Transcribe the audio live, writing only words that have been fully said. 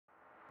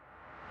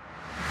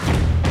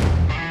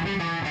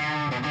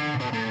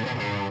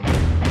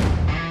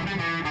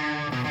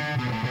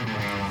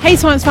Hey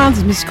science fans,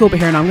 it's Mrs. Corbett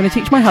here and I'm going to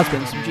teach my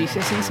husband some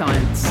GCSE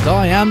science.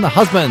 I am the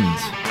husband.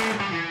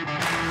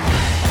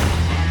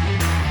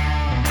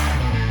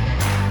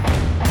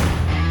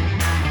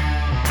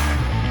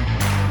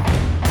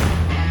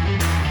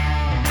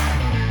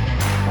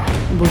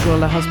 Bonjour,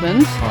 le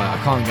husband. Right,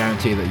 I can't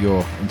guarantee that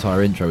your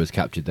entire intro was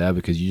captured there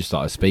because you just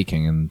started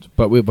speaking,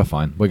 but we're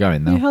fine. We're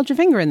going now. You held your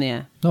finger in the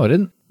air. No, I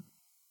didn't.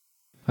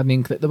 I didn't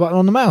even click the button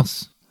on the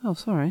mouse. Oh,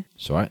 sorry.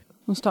 It's all right.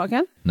 Want to start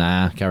again?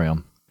 Nah, carry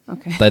on.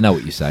 Okay. They know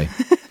what you say.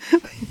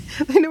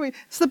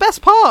 It's the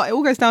best part. It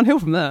all goes downhill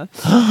from there.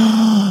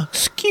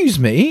 Excuse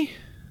me.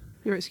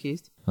 You're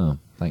excused. Oh,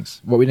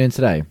 thanks. What are we doing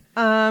today?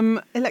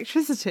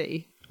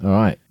 Electricity. All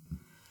right.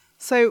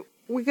 So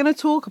we're going to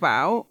talk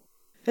about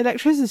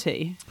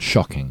electricity.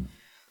 Shocking.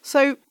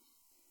 So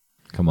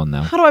Come on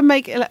now. how do I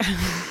make how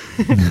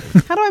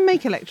do I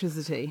make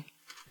electricity?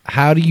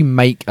 How do you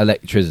make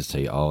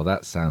electricity? Oh,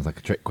 that sounds like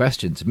a trick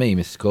question to me,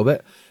 Mrs.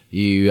 Corbett.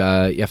 You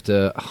have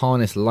to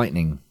harness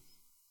lightning.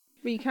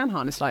 Well, you can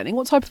harness lightning.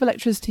 What type of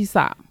electricity is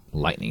that?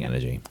 Lightning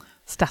energy.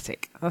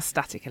 Static. That's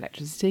static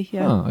electricity.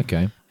 Yeah. Oh,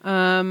 okay.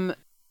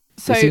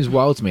 So It seems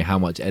wild to me how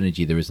much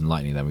energy there is in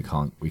lightning. Then we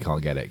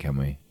can't get it, can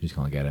we? We just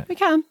can't get it. we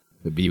can.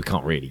 But you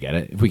can't really get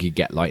it. If we could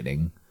get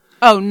lightning,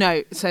 Oh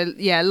no. So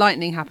yeah,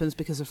 lightning happens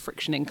because of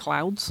friction in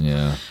clouds.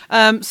 yeah.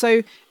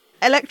 So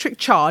electric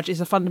charge is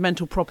a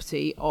fundamental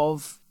property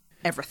of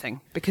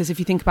everything. Because if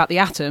you think about the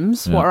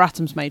atoms, Yeah. what are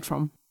atoms made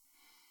from?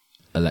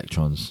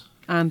 Electrons,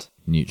 And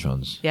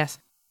neutrons, yes.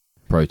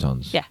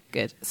 protons. Yeah,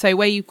 good. So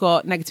where you've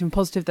got negative and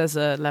positive, there's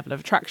a level of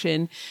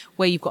attraction.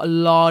 Where you've got a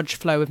large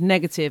flow of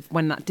negative,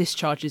 when that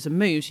discharges and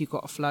moves, you've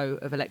got a flow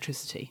of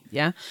electricity.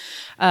 Yeah.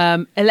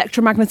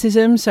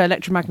 Electromagnetism. So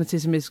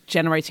electromagnetism is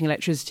generating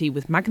electricity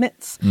with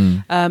magnets.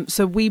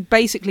 So we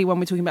basically, when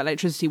we're talking about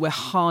electricity, we're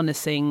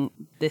harnessing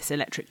this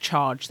electric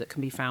charge that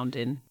can be found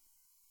in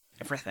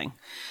everything.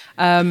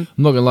 I'm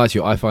not gonna lie to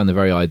you. I find the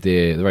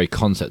very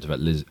concept of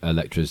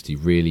electricity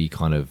really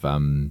kind of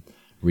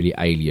really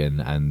alien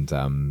and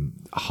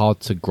hard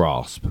to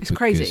grasp. It's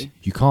crazy.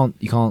 You can't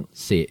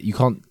see it. You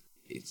can't.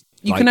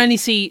 You can only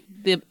see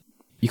the.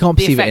 You can't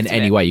the perceive it in effect of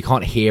any it. way. You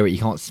can't hear it. You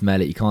can't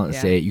smell it. You can't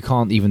Yeah. see it. You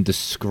can't even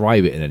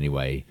describe it in any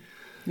way.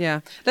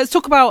 Yeah. Let's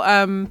talk about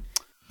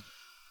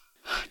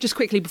just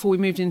quickly before we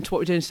moved into what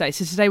we're doing today.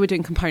 So today we're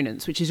doing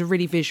components, which is a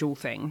really visual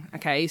thing.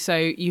 Okay. So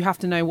you have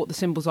to know what the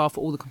symbols are for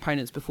all the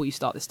components before you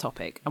start this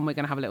topic. And we're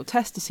going to have a little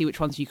test to see which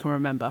ones you can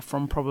remember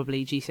from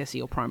probably GCSE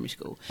or primary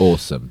school.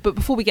 Awesome. But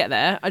before we get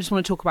there, I just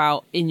want to talk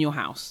about in your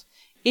house.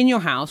 In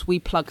your house, we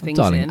plug things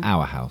Darling, in.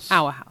 our house.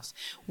 Our house.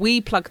 We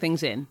plug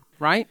things in,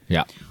 right?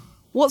 Yeah.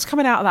 What's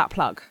coming out of that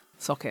plug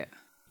socket?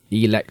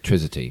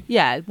 Electricity.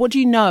 Yeah. What do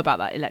you know about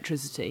that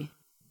electricity?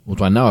 What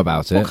do I know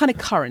about it? What kind of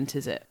current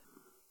is it?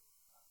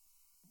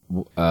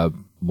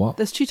 What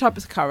There's two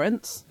types of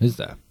currents. is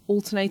there?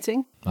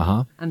 Alternating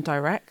and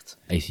direct.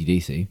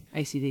 AC/DC.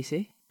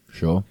 AC/DC.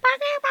 Sure.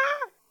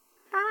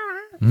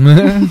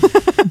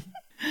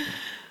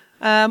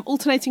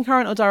 Alternating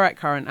current or direct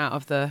current out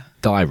of the...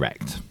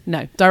 Direct.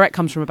 No, direct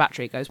comes from a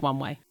battery. It goes one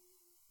way.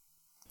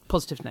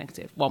 Positive to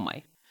negative, one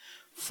way.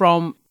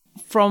 From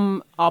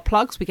our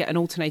plugs, we get an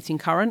alternating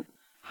current.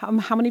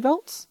 How many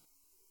volts?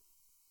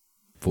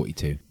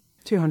 42.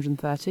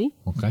 230.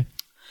 Okay.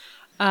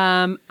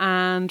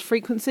 And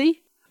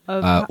frequency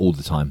of... All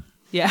the time.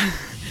 Yeah,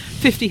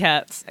 50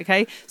 hertz,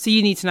 okay? So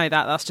you need to know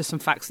that. That's just some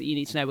facts that you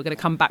need to know. We're going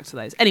to come back to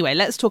those. Anyway,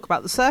 let's talk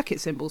about the circuit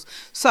symbols.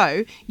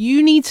 So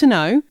you need to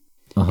know,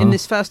 in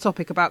this first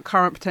topic about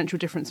current, potential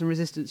difference and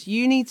resistance,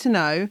 you need to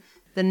know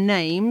the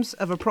names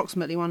of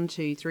approximately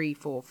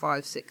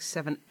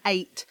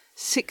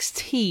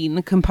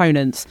 16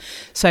 components.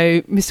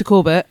 So, Mr.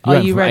 Corbett, You are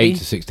went you from ready? 8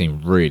 to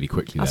 16 really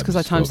quickly. That's there, because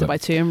I Mrs. times it by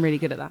Corbett. 2. I'm really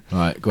good at that. All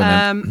right, go on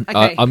then.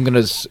 Okay. I'm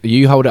going to...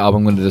 You hold it up.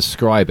 I'm going to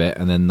describe it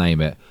and then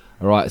name it.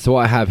 All right, so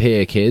what I have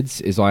here,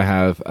 kids, is I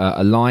have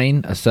a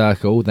line, a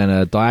circle, then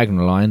a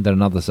diagonal line, then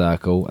another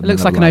circle. And It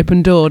looks then like an another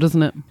open door,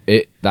 doesn't it?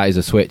 line. That is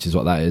a switch, is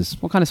what that is.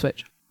 What kind of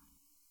switch?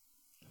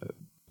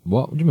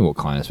 What do you mean, what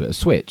kind of switch? A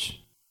switch.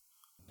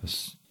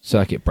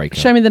 Circuit breaker.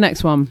 Show me the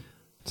next one.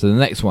 So the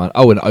next one,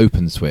 an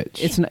open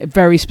switch. It's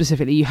very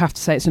specifically, you have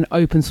to say it's an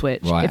open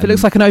switch. Right, If it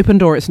looks like an open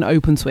door, it's an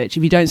open switch.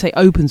 If you don't say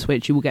open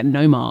switch, you will get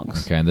no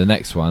marks. Okay, and the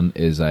next one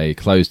is a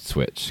closed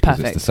switch. Because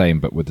it's Perfect. the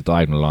same, but with the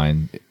diagonal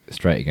line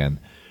straight again.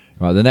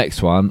 Right, the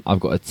next one, I've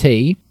got a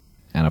T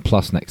and a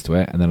plus next to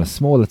it, and then a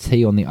smaller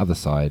T on the other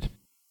side.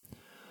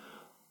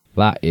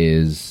 That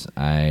is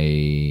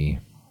a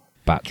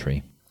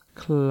battery,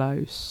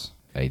 Close.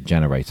 a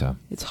generator.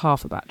 It's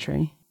half a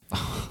battery.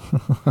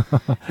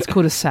 It's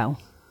called a cell.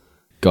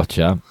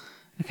 Gotcha,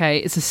 Okay,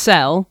 it's a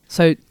cell,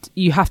 so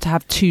you have to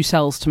have 2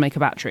 cells to make a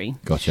battery.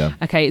 gotcha.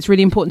 Okay, it's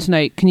really important to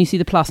note, can you see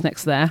the plus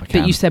next there? I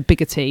can. But you said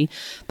bigger T.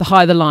 The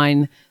higher the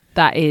line,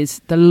 that is,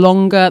 the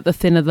longer, the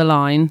thinner the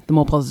line, the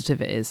more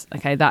positive it is.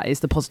 Okay, that is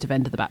the positive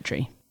end of the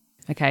battery.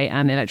 Okay,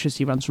 and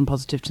electricity runs from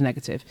positive to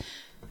negative.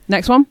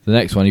 Next one? The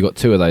next one, you've got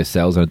 2 of those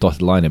cells and a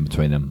dotted line in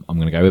between them. I'm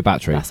going to go with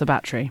battery. That's a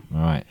battery.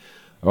 All right.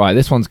 All right,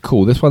 this one's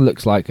cool. This one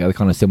looks like the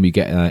kind of symbol you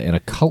get in a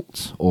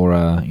cult or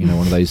one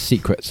of those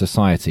secret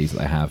societies that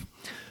they have.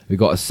 We've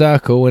got a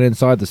circle, and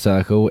inside the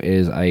circle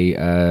is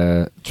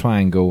a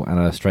triangle and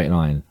a straight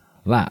line.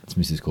 That,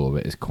 Mrs.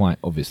 Corbett, is quite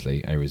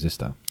obviously a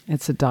resistor.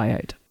 It's a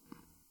diode.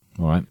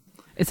 All right.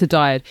 It's a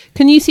diode.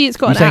 Can you see it's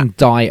got You're saying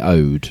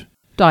diode?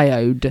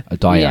 Diode. A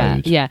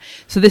diode. Yeah.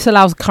 So this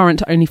allows current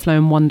to only flow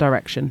in one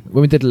direction.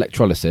 When we did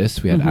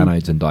electrolysis, we had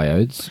anodes and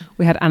diodes.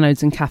 We had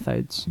anodes and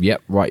cathodes.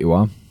 Yep, right you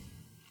are.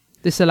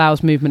 This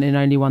allows movement in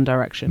only one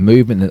direction. A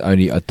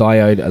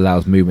diode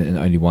allows movement in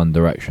only one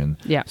direction.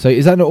 Yeah. So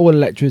is that not all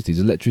electricity? Is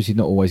electricity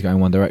not always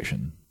going one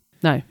direction?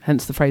 No,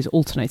 hence the phrase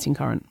alternating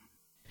current.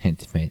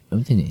 Hence the phrase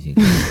alternating.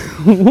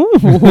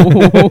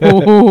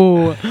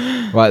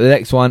 Right, the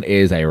next one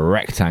is a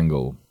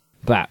rectangle.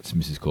 That,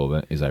 Mrs.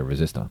 Corbett, is a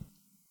resistor.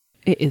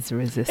 It is a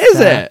resistor. Is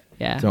it?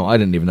 Yeah. So I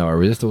didn't even know a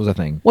resistor was a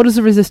thing. What does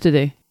a resistor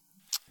do?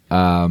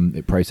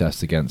 It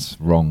protests against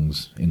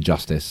wrongs,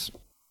 injustice.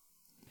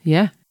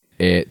 Yeah.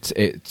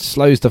 It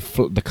slows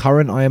the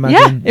current, I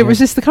imagine. Yeah, it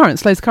resists the current,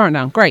 slows the current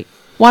down. Great.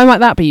 Why might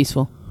that be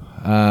useful?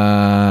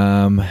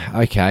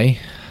 Okay.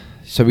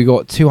 So we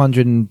got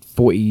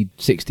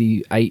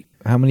 268.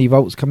 How many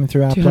volts coming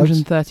through our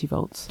plugs? 230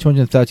 volts.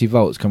 230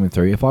 volts coming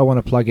through. If I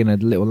want to plug in a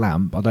little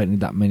lamp, I don't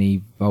need that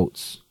many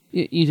volts.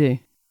 You do.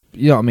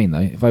 You know what I mean, though?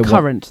 If I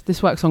current.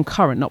 This works on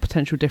current, not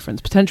potential difference.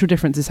 Potential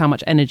difference is how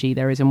much energy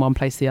there is in one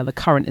place to the other.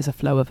 Current is a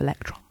flow of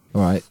electrons.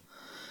 All right.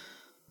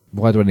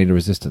 Why do I need a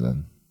resistor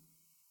then?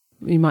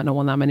 You might not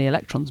want that many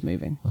electrons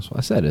moving. That's what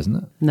I said, isn't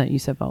it? No, you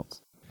said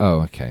volts.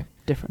 Oh, okay.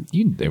 Difference.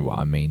 You know what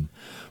I mean.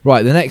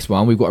 Right, the next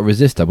one, we've got a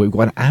resistor, but we've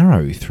got an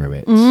arrow through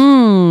it.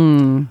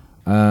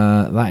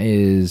 That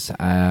is...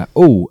 that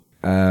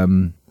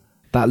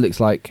looks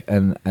like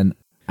an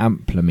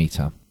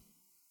amplimeter.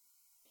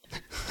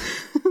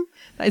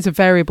 That is a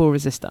variable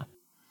resistor.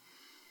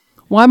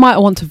 Why might I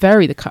want to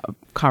vary the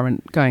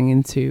current going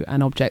into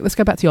an object? Let's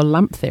go back to your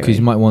lamp theory. Because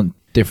you might want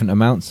different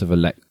amounts of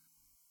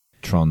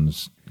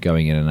electrons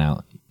going in and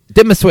out.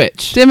 Dimmer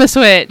switch. Dimmer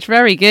switch.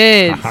 Very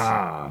good.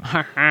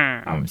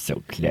 I'm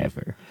so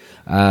clever.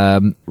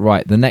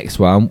 Right, the next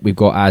one, we've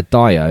got our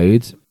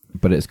diode,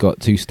 but it's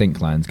got two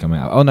stink lines coming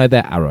out. Oh, no,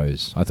 they're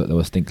arrows. I thought they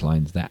were stink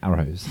lines. They're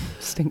arrows.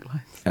 Stink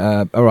lines.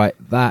 All right,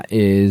 that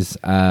is...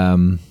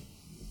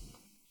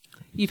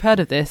 You've heard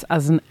of this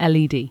as an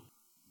LED.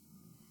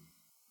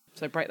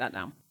 So break that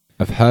down.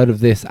 I've heard of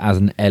this as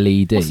an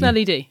LED. What's an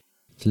LED?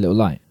 It's a little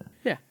light.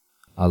 Yeah.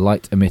 A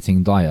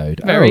light-emitting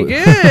diode. Very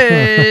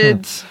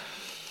good.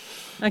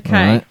 Okay.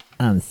 Right.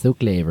 I'm so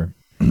clever.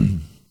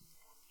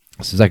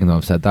 It's the second time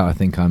I've said that. I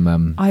think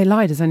I'm... I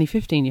lied. There's only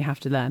 15 you have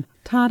to learn.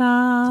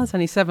 Ta-da! There's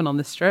only 7 on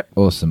this strip.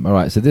 Awesome. All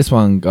right. So this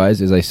one, guys,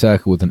 is a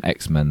circle with an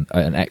X in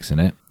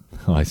it.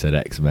 Oh, I said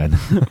X-Men.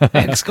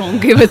 X gone,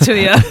 give it to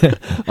you.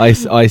 I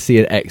see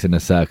an X in a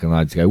circle and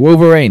I just go,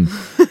 Wolverine!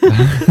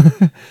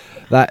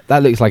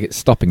 That looks like it's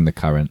stopping the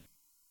current.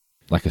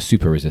 Like a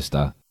super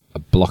resistor, a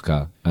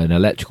blocker, an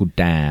electrical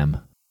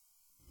dam.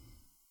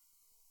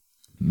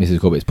 Mrs.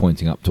 Corbett's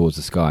pointing up towards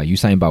the sky.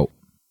 Usain Bolt.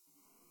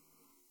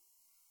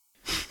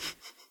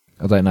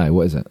 I don't know.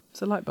 What is it?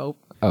 It's a light bulb.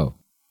 Oh.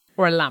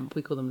 Or a lamp.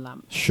 We call them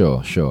lamps.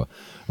 Sure.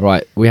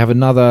 Right. We have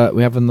another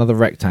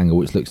rectangle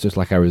which looks just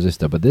like our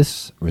resistor, but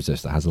this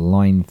resistor has a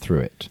line through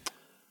it.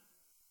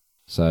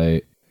 So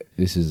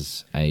this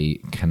is a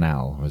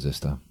canal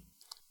resistor.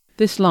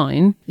 This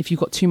line, if you've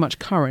got too much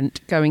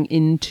current going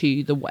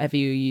into the whatever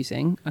you're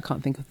using, I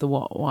can't think of the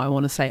what I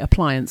want to say,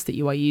 appliance that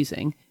you are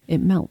using, it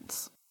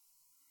melts.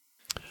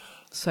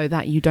 So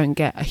that you don't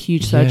get a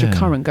huge surge of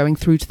current going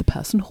through to the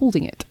person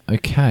holding it.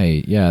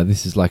 Okay, yeah,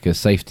 this is like a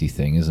safety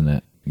thing, isn't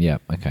it? Yeah,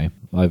 okay.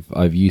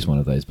 I've used one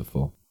of those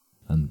before.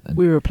 And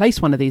we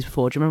replaced one of these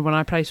before. Do you remember when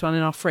I placed one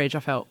in our fridge? I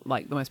felt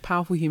like the most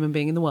powerful human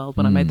being in the world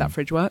when I made that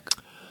fridge work.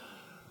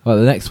 Well,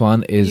 the next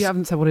one is... You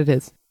haven't said what it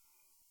is.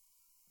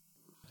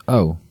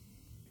 Oh.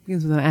 It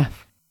begins with an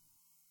F.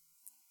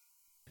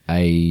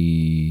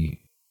 A...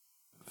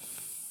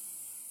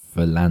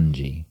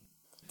 phalange.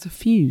 It's a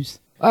fuse.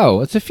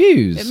 Oh, it's a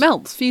fuse. It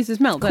melts. Fuses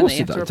melt, don't they? You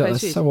have to replace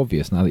That's fuse. so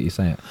obvious now that you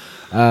say it.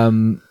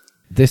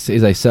 This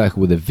is a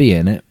circle with a V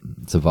in it.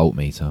 It's a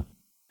voltmeter.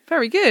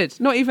 Very good.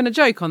 Not even a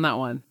joke on that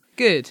one.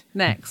 Good.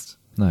 Next.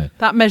 No.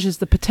 That measures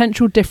the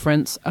potential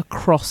difference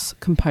across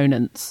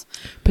components.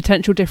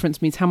 Potential difference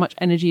means how much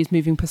energy is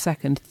moving per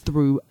second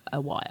through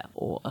a wire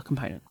or a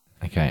component.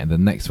 Okay, and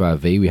then next to our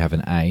V, we have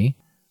an A.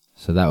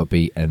 So that would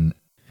be an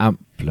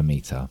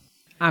amplimeter.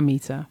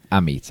 Ammeter.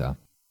 Ammeter.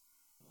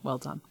 Well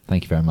done.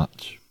 Thank you very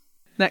much.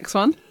 Next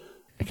one.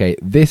 Okay,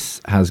 this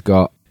is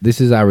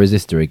our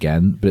resistor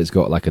again, but it's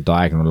got like a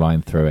diagonal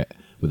line through it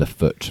with a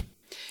foot.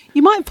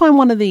 You might find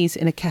one of these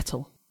in a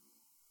kettle.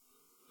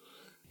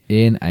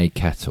 In a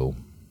kettle.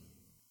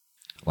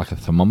 Like a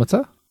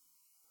thermometer?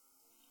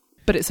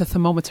 But it's a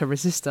thermometer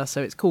resistor,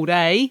 so it's called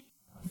a...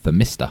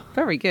 thermistor.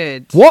 Very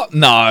good. What?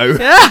 No!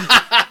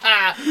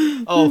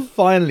 Oh,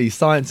 finally,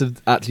 science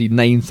have actually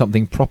named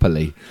something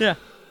properly. Yeah.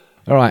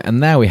 All right,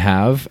 and now we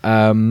have...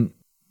 oh,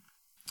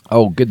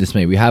 goodness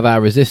me. We have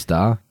our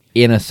resistor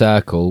in a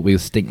circle with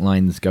distinct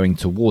lines going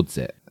towards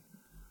it.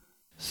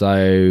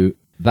 So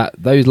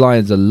those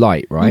lines are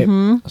light, right?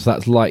 Mm-hmm. So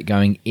that's light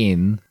going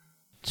in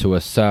to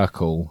a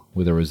circle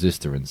with a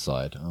resistor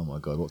inside. Oh my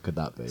god, what could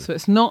that be? So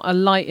it's not a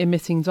light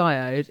emitting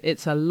diode,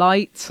 it's a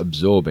light...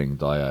 Absorbing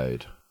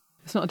diode.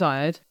 It's not a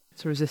diode,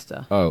 it's a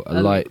resistor. Oh,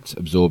 a light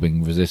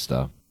absorbing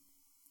resistor.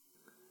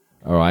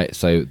 All right,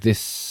 so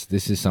this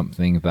is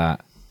something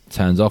that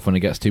turns off when it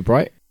gets too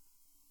bright.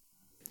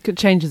 It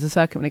changes the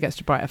circuit when it gets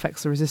too bright,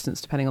 affects the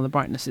resistance depending on the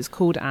brightness. It's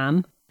called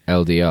an...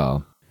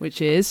 LDR.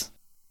 Which is...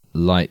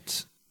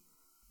 Light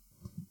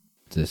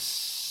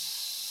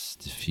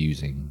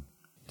diffusing,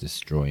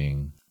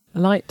 destroying. A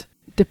light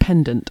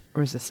dependent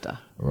resistor.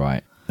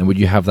 Right. And would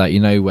you have that, you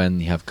know, when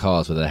you have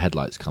cars where their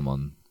headlights come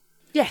on?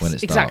 Yes, when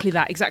it's exactly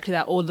dark? exactly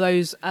that. Or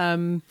those,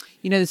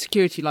 you know, the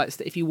security lights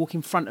that if you walk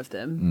in front of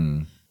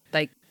them,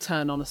 they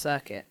turn on a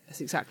circuit.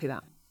 It's exactly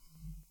that.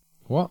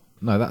 What?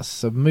 No,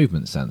 that's a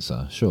movement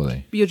sensor,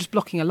 surely. But you're just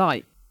blocking a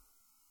light.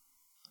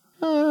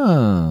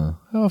 Oh,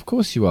 of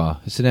course you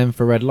are. It's an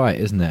infrared light,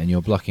 isn't it? And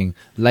you're blocking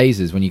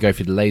lasers when you go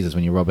through the lasers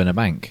when you're robbing a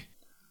bank.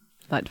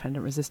 Light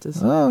dependent resistors.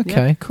 Oh,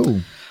 okay, Yeah.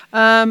 cool.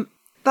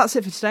 That's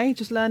it for today,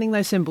 just learning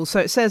those symbols. So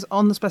it says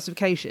on the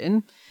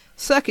specification,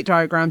 circuit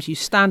diagrams use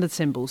standard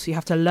symbols. So you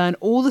have to learn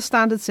all the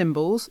standard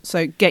symbols.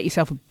 So get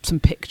yourself some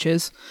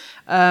pictures.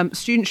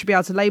 Students should be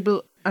able to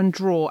label and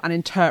draw and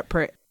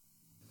interpret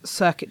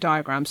circuit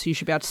diagrams. So you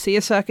should be able to see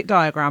a circuit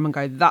diagram and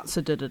go, that's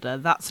a da-da-da,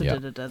 that's a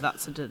da-da-da,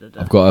 that's a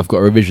da-da-da. I've got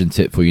a revision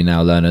tip for you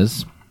now,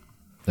 learners.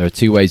 There are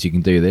two ways you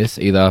can do this.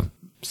 Either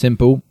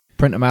simple,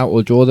 print them out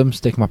or draw them,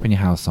 stick them up in your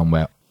house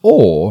somewhere.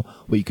 Or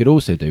what you could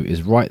also do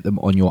is write them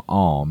on your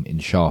arm in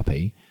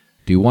Sharpie.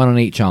 Do one on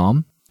each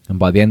arm, and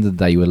by the end of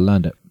the day you will have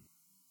learned it.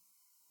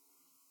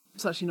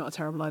 It's actually not a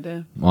terrible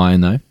idea. I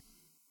know.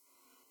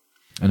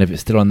 And if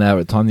it's still on there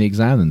at the time of the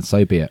exam, then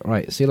so be it.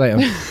 Right, see you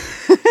later.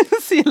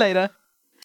 See you later.